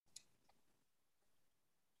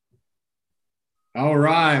All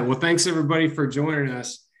right. Well, thanks everybody for joining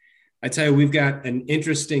us. I tell you, we've got an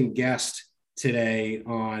interesting guest today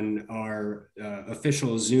on our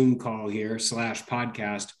official Zoom call here slash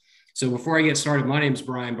podcast. So before I get started, my name is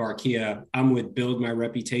Brian Barkia. I'm with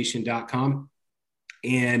buildmyreputation.com.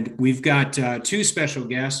 And we've got two special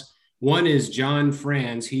guests. One is John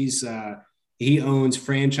Franz. He owns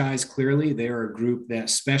Franchise Clearly. They're a group that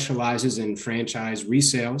specializes in franchise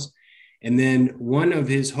resales. And then one of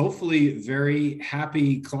his hopefully very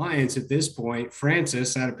happy clients at this point,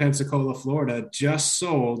 Frances out of Pensacola, Florida, just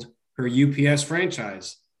sold her UPS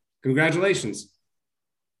franchise. Congratulations.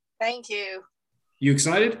 Thank you. You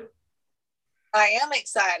excited? I am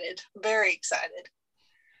excited, very excited.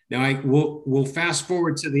 Now we'll fast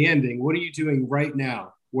forward to the ending. What are you doing right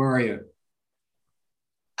now? Where are you?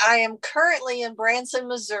 I am currently in Branson,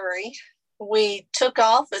 Missouri. We took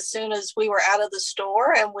off as soon as we were out of the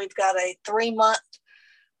store, and we've got a 3-month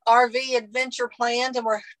RV adventure planned, and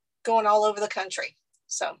we're going all over the country.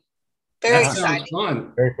 So very exciting.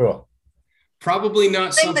 Fun. Very cool. Probably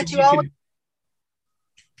not something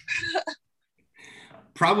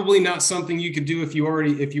probably not something you could do if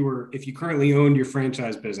you currently owned your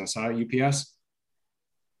franchise business, huh? UPS?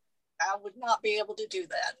 I would not be able to do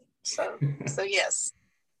that. So yes.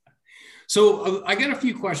 So I got a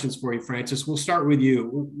few questions for you, Frances. We'll start with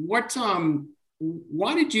you.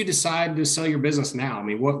 Why did you decide to sell your business now? I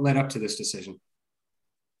mean, what led up to this decision?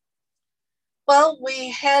 Well,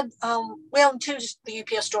 we owned two the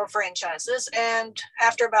UPS store franchises, and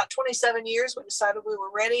after about 27 years, we decided we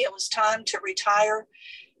were ready. It was time to retire,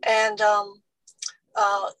 and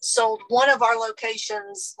sold one of our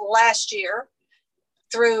locations last year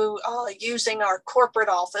through using our corporate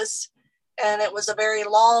office, and it was a very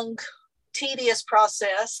long, tedious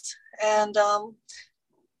process, and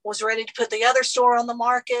was ready to put the other store on the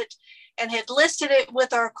market, and had listed it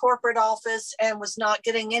with our corporate office and was not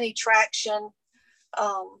getting any traction.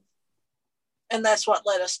 And that's what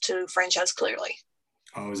led us to Franchise Clearly.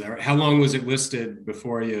 Oh, is that right? How long was it listed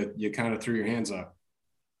before you kind of threw your hands up?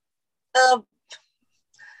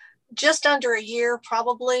 Just under a year,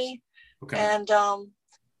 probably. Okay. And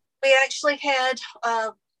we actually had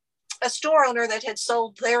a store owner that had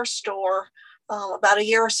sold their store about a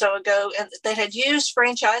year or so ago, and they had used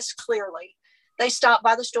Franchise Clearly. They stopped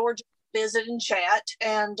by the store to visit and chat,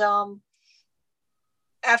 and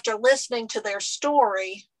after listening to their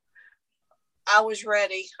story, I was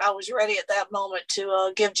ready. I was ready at that moment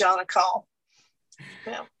to give John a call.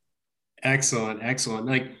 Yeah. Excellent.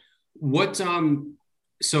 Like what?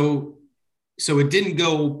 So it didn't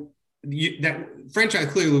go. That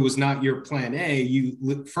Franchise Clearly was not your plan A.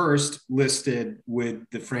 You first listed with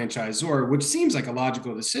the franchisor, which seems like a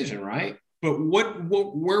logical decision, right? But where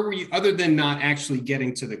were you, other than not actually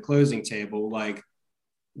getting to the closing table? Like,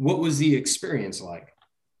 what was the experience like?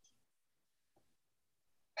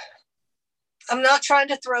 I'm not trying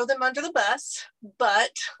to throw them under the bus,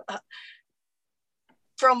 but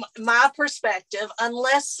from my perspective,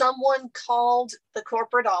 unless someone called the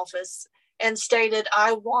corporate office and stated,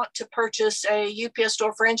 I want to purchase a UPS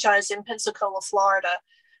store franchise in Pensacola, Florida,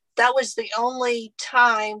 that was the only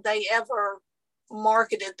time they ever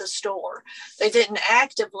marketed the store. They didn't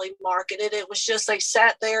actively market it. It was just they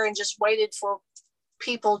sat there and just waited for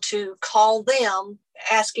people to call them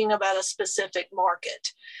asking about a specific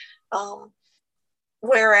market.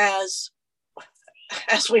 Whereas,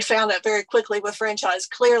 as we found out very quickly with Franchise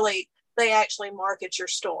Clearly, they actually market your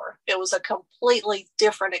store. It was a completely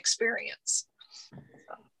different experience.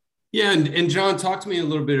 Yeah. And John, talk to me a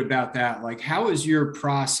little bit about that. Like, how is your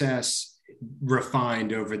process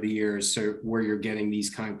refined over the years so where you're getting these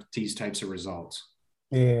types of results?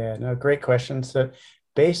 Yeah, no, great question. So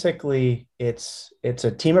basically it's a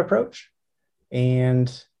team approach,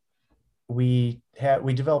 and we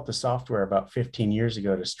developed the software about 15 years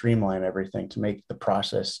ago to streamline everything, to make the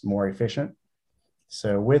process more efficient.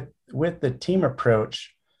 So with the team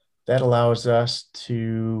approach, that allows us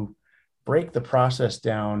to break the process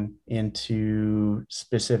down into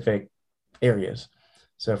specific areas.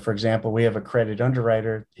 So for example, we have a credit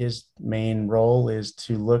underwriter. His main role is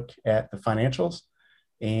to look at the financials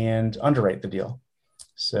and underwrite the deal.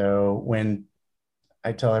 So when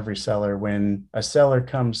I tell every seller, when a seller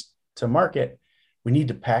comes to market, we need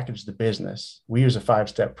to package the business. We use a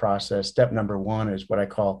 5-step process. Step number 1 is what I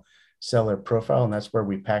call seller profile, and that's where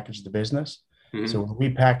we package the business. Mm-hmm. So when we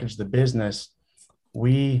package the business,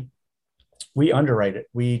 we underwrite it,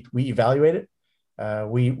 we evaluate it,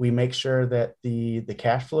 we make sure that the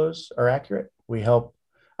cash flows are accurate. We help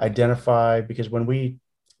identify, because when we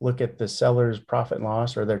look at the seller's profit and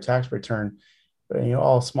loss or their tax return,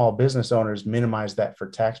 all small business owners minimize that for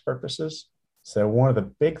tax purposes. So one of the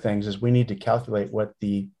big things is we need to calculate what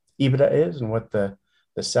the EBITDA is and what the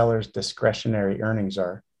seller's discretionary earnings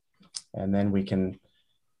are. And then we can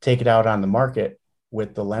take it out on the market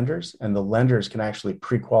with the lenders, and the lenders can actually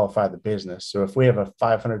pre-qualify the business. So if we have a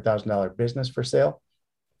 $500,000 business for sale,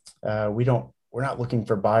 we're not looking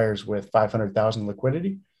for buyers with 500,000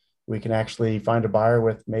 liquidity. We can actually find a buyer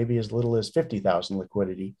with maybe as little as 50,000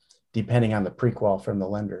 liquidity, depending on the pre-qual from the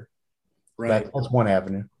lender. Right. That's one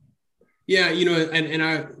avenue. Yeah,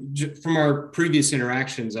 from our previous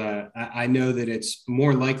interactions, I know that it's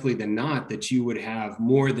more likely than not that you would have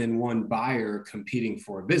more than one buyer competing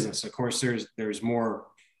for a business. Of course, there's more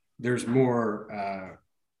buyers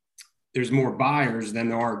than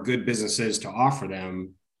there are good businesses to offer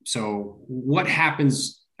them. So what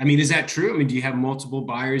happens? I mean, is that true? I mean, do you have multiple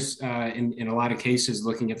buyers in a lot of cases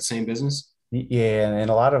looking at the same business? Yeah, and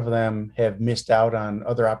a lot of them have missed out on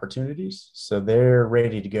other opportunities, so they're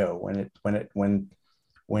ready to go when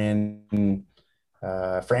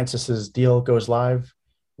Francis's deal goes live.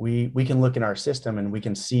 We can look in our system and we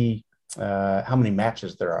can see how many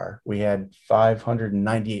matches there are. We had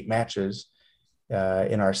 598 matches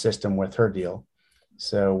in our system with her deal.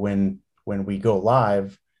 So when we go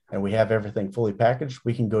live and we have everything fully packaged,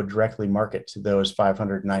 we can go directly market to those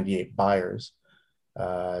 598 buyers.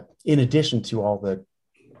 In addition to all the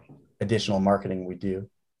additional marketing we do.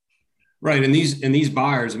 Right. And these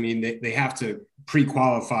buyers, I mean, they have to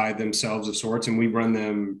pre-qualify themselves of sorts, and we run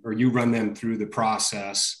them, or you run them through the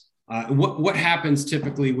process. What happens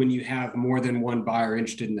typically when you have more than one buyer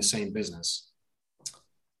interested in the same business?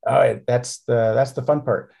 That's the fun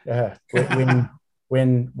part.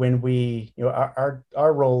 When we,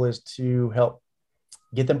 our role is to help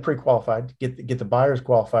get them pre-qualified, get the buyers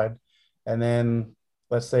qualified, and then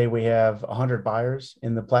let's say we have 100 buyers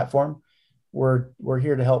in the platform. We're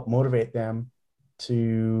here to help motivate them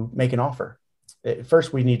to make an offer.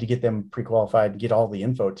 First, we need to get them pre-qualified, get all the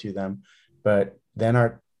info to them, but then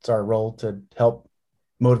it's our role to help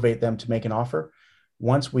motivate them to make an offer.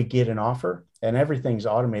 Once we get an offer, and everything's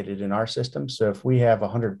automated in our system, so if we have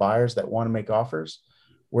 100 buyers that want to make offers,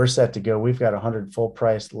 we're set to go. We've got 100 full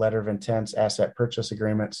price letter of intents, asset purchase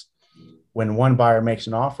agreements. When one buyer makes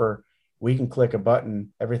an offer, we can click a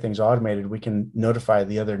button, everything's automated. We can notify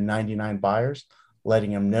the other 99 buyers,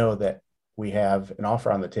 letting them know that we have an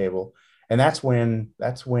offer on the table. And that's when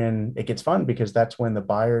it gets fun, because that's when the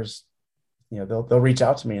buyers, they'll reach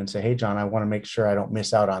out to me and say, "Hey, John, I want to make sure I don't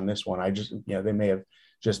miss out on this one. They may have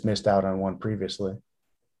just missed out on one previously."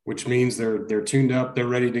 Which means they're tuned up, they're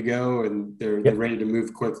ready to go, and they're ready to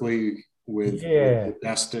move quickly with the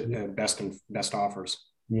best offers.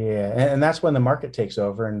 Yeah. And that's when the market takes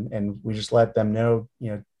over, and we just let them know,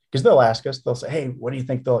 because they'll ask us, they'll say, "Hey, what do you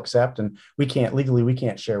think they'll accept?" And we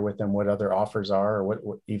can't share with them what other offers are, or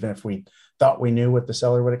what even if we thought we knew what the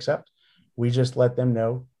seller would accept. We just let them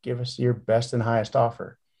know, give us your best and highest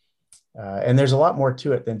offer. And there's a lot more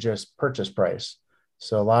to it than just purchase price.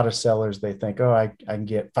 So a lot of sellers, they think, "Oh, I can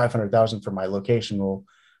get 500,000 for my location." Well,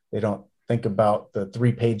 they don't think about the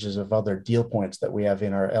 3 pages of other deal points that we have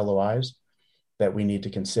in our LOIs that we need to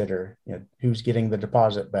consider. Who's getting the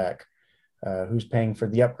deposit back, who's paying for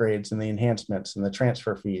the upgrades and the enhancements and the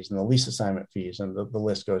transfer fees and the lease assignment fees, and the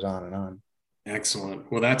list goes on and on.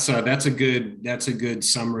 Excellent. Well, that's a good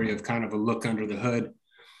summary of kind of a look under the hood.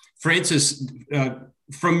 Francis,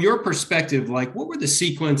 from your perspective, like, what were the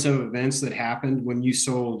sequence of events that happened when you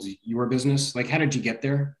sold your business? Like, how did you get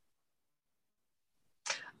there?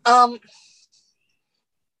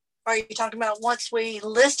 Are you talking about once we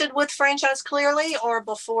listed with Franchise Clearly, or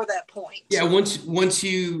before that point? Yeah, once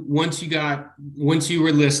you were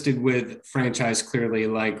listed with Franchise Clearly,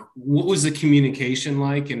 like, what was the communication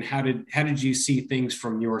like, and how did you see things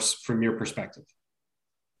from your perspective?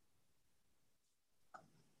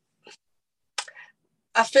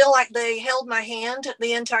 I feel like they held my hand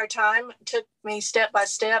the entire time, took me step by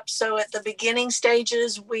step. So at the beginning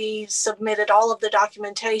stages, we submitted all of the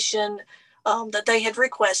documentation that they had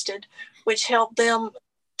requested, which helped them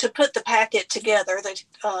to put the packet together that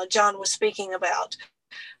John was speaking about.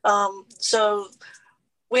 So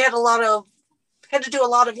we had to do a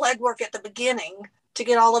lot of legwork at the beginning to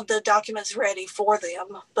get all of the documents ready for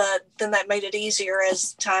them, but then that made it easier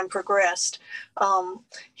as time progressed.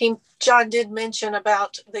 John did mention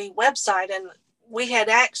about the website, and we had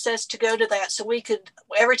access to go to that, so we could,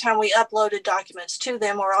 every time we uploaded documents to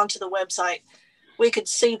them or onto the website, we could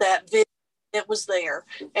see that video. It was there,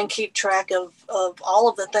 and keep track of all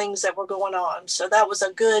of the things that were going on. So that was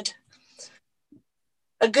a good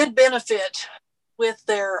benefit with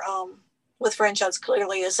their with Franchise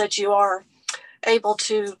Clearly, is that you are able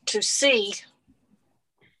to see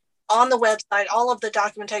on the website, all of the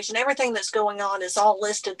documentation, everything that's going on is all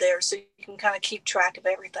listed there. So you can kind of keep track of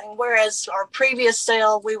everything. Whereas our previous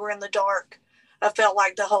sale, we were in the dark. I felt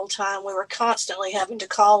like the whole time we were constantly having to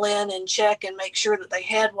call in and check and make sure that they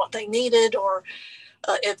had what they needed, or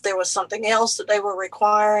if there was something else that they were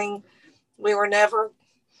requiring. We were never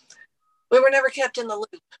kept in the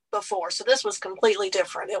loop before. So this was completely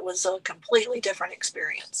different. It was a completely different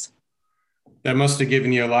experience. That must have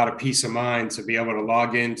given you a lot of peace of mind to be able to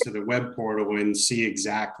log into the web portal and see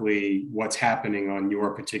exactly what's happening on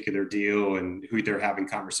your particular deal and who they're having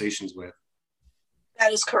conversations with.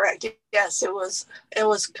 That is correct. Yes, it was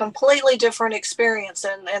a completely different experience,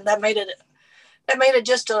 and that made it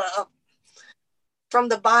just from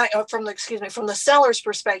the seller's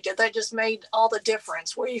perspective, that just made all the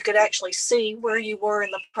difference, where you could actually see where you were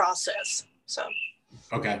in the process. So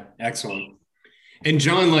okay, excellent. And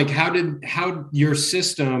John, like how your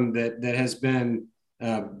system that has been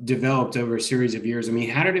developed over a series of years, I mean,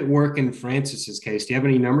 how did it work in Francis's case? Do you have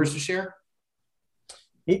any numbers to share?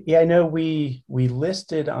 Yeah, I know we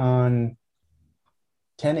listed on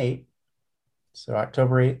 10/8, so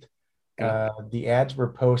October 8th. The ads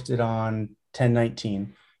were posted on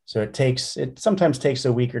 10/19. So it sometimes takes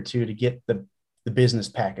a week or two to get the business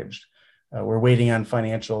packaged. We're waiting on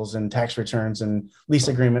financials and tax returns and lease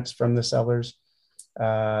agreements from the sellers.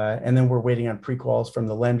 And then we're waiting on pre-quals from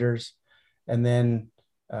the lenders. And then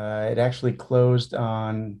it actually closed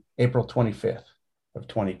on April 25th of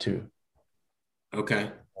 22.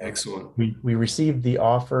 Okay, excellent. We received the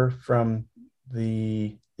offer from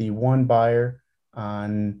the one buyer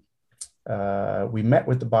on, we met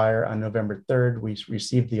with the buyer on November 3rd. We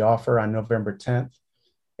received the offer on November 10th,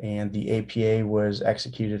 and the APA was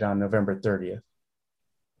executed on November 30th.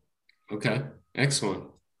 Okay, excellent.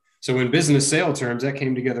 So in business sale terms, that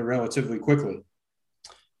came together relatively quickly.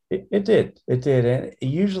 It did. And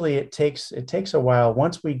usually it takes a while.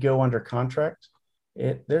 Once we go under contract,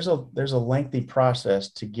 there's a lengthy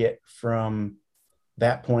process to get from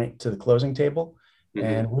that point to the closing table. Mm-hmm.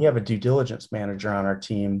 And we have a due diligence manager on our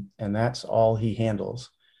team, and that's all he handles.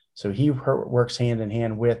 So he works hand in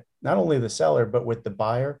hand with not only the seller, but with the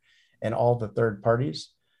buyer and all the third parties.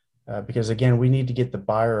 Because again, we need to get the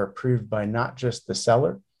buyer approved by not just the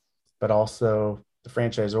seller, but also the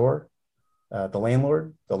franchisor, the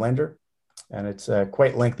landlord, the lender. And it's a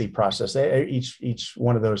quite lengthy process. Each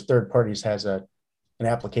one of those third parties has an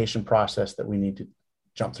application process that we need to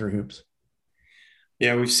jump through hoops.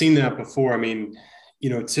 Yeah, we've seen that before. I mean,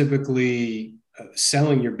 typically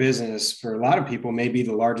selling your business for a lot of people may be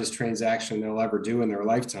the largest transaction they'll ever do in their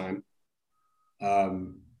lifetime.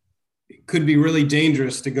 It could be really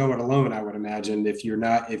dangerous to go it alone, I would imagine, if you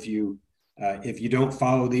don't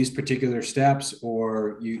follow these particular steps,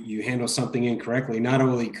 or you handle something incorrectly. Not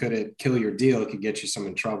only could it kill your deal, it could get you some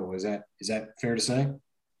in trouble. Is that fair to say?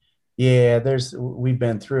 Yeah, we've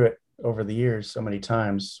been through it over the years so many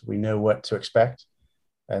times. We know what to expect.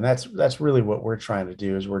 And that's really what we're trying to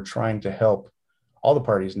do, is we're trying to help all the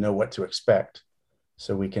parties know what to expect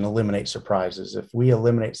so we can eliminate surprises. If we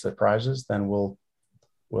eliminate surprises, then we'll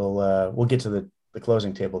get to the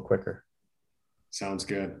closing table quicker. Sounds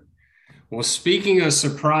good. Well, speaking of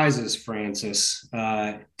surprises, Francis,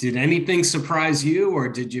 did anything surprise you, or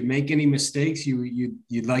did you make any mistakes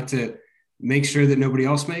you'd like to make sure that nobody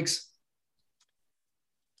else makes?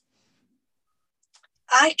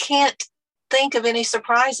 I can't think of any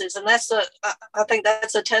surprises, and I think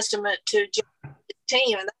that's a testament to the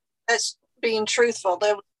team, and that's being truthful.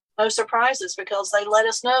 There were no surprises because they let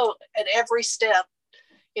us know at every step,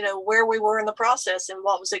 where we were in the process and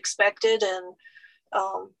what was expected, and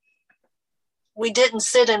we didn't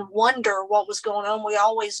sit and wonder what was going on. We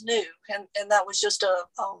always knew, and that was just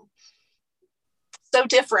so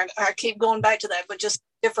different. I keep going back to that, but just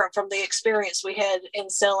different from the experience we had in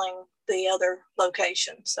selling the other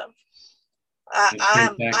location. So I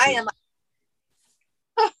am.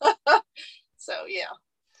 So yeah.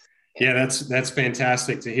 Yeah, that's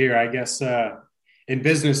fantastic to hear. I guess in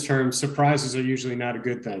business terms, surprises are usually not a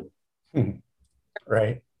good thing.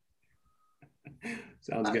 Right.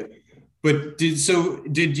 Sounds good. But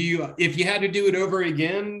did you, if you had to do it over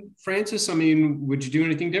again, Francis, I mean, would you do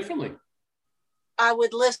anything differently? I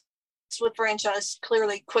would list with franchise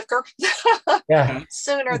clearly quicker,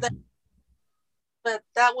 sooner than, but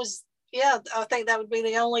that was, I think that would be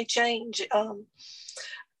the only change. I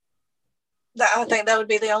think that would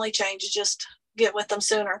be the only change, is just get with them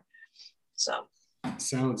sooner. So.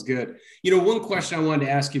 Sounds good. One question I wanted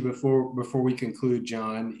to ask you before we conclude,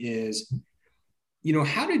 John, is,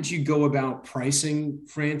 how did you go about pricing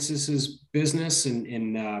Francis's business, and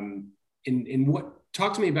in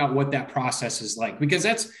talk to me about what that process is like, because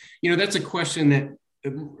that's a question that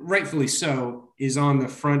rightfully so is on the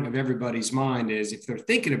front of everybody's mind. Is if they're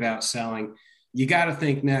thinking about selling, you got to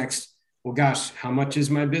think next, well, gosh, how much is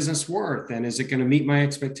my business worth? And is it going to meet my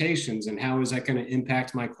expectations? And how is that going to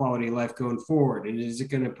impact my quality of life going forward? And is it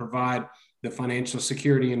going to provide the financial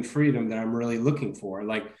security and freedom that I'm really looking for?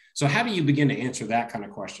 So how do you begin to answer that kind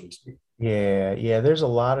of questions? Yeah. There's a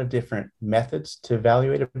lot of different methods to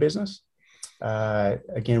evaluate a business.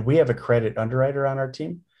 Again, we have a credit underwriter on our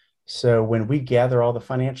team. So when we gather all the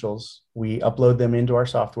financials, we upload them into our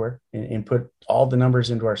software and put all the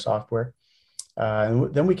numbers into our software.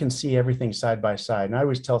 And then we can see everything side by side. And I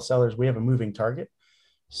always tell sellers we have a moving target.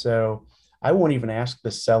 So I won't even ask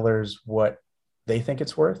the sellers what they think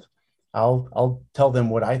it's worth. I'll tell them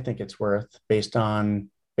what I think it's worth based on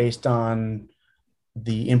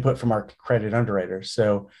the input from our credit underwriter.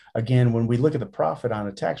 So again, when we look at the profit on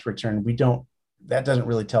a tax return, that doesn't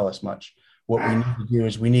really tell us much. What we need to do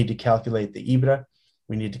is we need to calculate the EBITDA.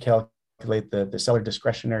 We need to calculate the seller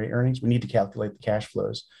discretionary earnings. We need to calculate the cash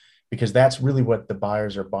flows, because that's really what the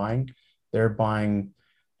buyers are buying. They're buying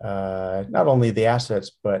not only the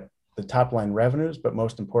assets, but the top line revenues, but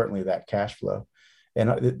most importantly, that cash flow.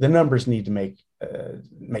 And the numbers need to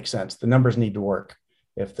make sense. The numbers need to work.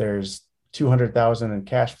 If there's 200,000 in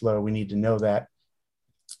cash flow, we need to know that,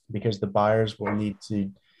 because the buyers will need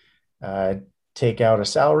to take out a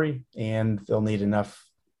salary, and they'll need enough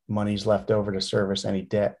monies left over to service any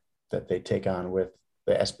debt that they take on with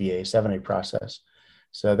the SBA 7A process.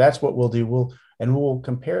 So that's what we'll do. We'll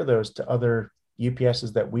compare those to other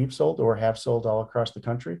UPSs that we've sold or have sold all across the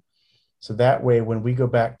country. So that way, when we go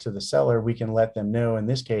back to the seller, we can let them know. In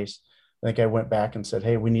this case, I think I went back and said,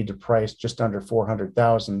 hey, we need to price just under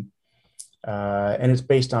 400,000. And it's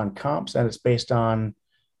based on comps, and it's based on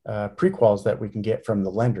pre-quals that we can get from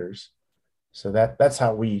the lenders. So that's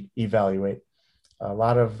how we evaluate. A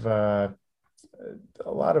lot of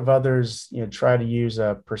others, try to use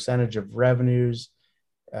a percentage of revenues.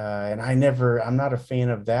 And I'm not a fan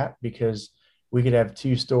of that, because we could have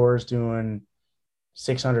two stores doing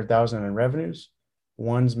 600,000 in revenues.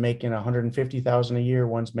 One's making 150,000 a year.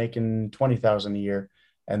 One's making 20,000 a year,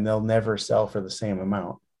 and they'll never sell for the same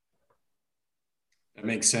amount. That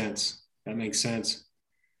makes sense.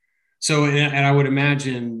 So, and I would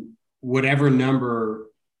imagine whatever number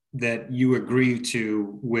that you agree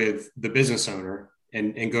to with the business owner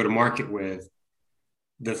and go to market with,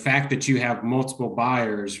 the fact that you have multiple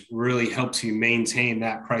buyers really helps you maintain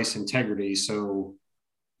that price integrity. So,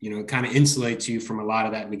 it kind of insulates you from a lot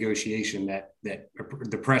of that negotiation, that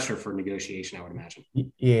the pressure for negotiation, I would imagine.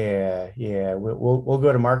 Yeah. We'll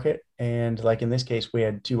go to market. And like in this case, we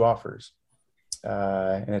had two offers.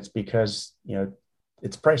 And it's because,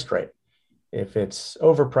 it's priced right. If it's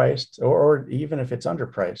overpriced or even if it's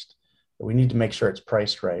underpriced, we need to make sure it's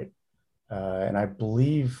priced right. And I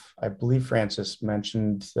believe Francis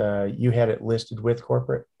mentioned you had it listed with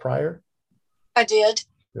corporate prior. I did.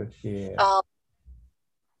 Yeah.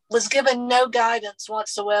 Was given no guidance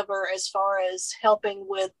whatsoever as far as helping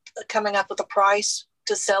with coming up with a price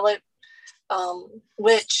to sell it,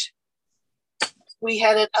 which we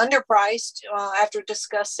had it underpriced. After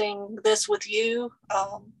discussing this with you,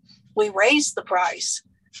 we raised the price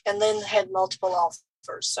and then had multiple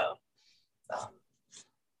offers. So,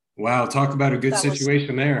 wow, talk about a good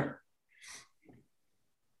situation there.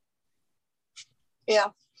 Yeah.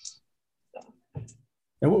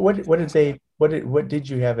 And what did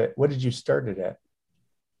you have it? What did you start it at?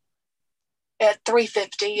 At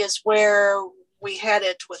 350 is where we had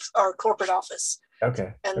it with our corporate office.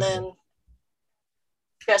 Okay. And then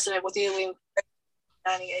discussing it with you, we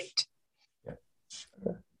 98. Yeah.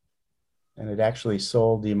 Okay. And it actually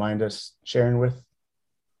sold. Do you mind us sharing with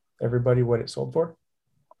everybody what it sold for?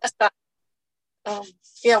 That's fine.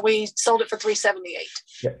 Yeah, we sold it for 378.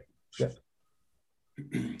 Yeah.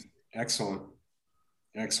 Excellent.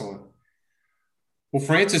 Well,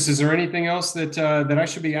 Francis, is there anything else that I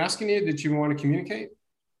should be asking you that you want to communicate?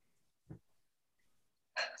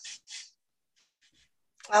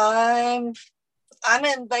 I'm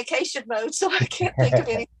in vacation mode, so I can't think of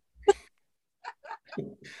anything.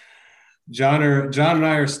 John and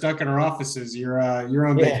I are stuck in our offices. You're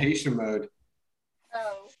on vacation mode.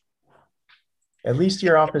 Oh. At least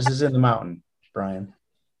your office is in the mountain, Brian.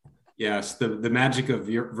 Yes, the magic of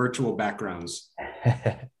your virtual backgrounds.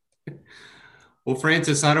 Well,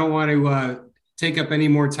 Francis, I don't want to take up any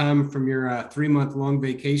more time from your 3-month-long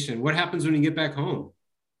vacation. What happens when you get back home?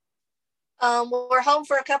 We're home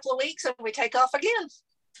for a couple of weeks and we take off again.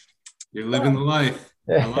 You're living the life.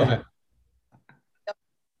 I love it.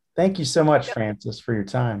 Thank you so much, Francis, for your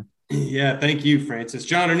time. Yeah, thank you, Francis.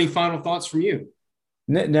 John, any final thoughts from you?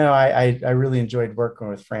 No, I really enjoyed working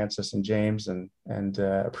with Francis and James, and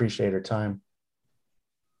appreciate her time.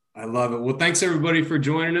 I love it. Well, thanks everybody for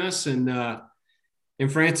joining us, and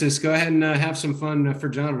Francis, go ahead and have some fun for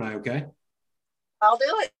John and I. Okay. I'll do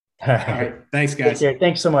it. All All right. right. Thanks, Take guys. care.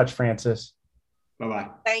 Thanks so much, Francis. Bye bye.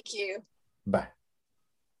 Thank you. Bye.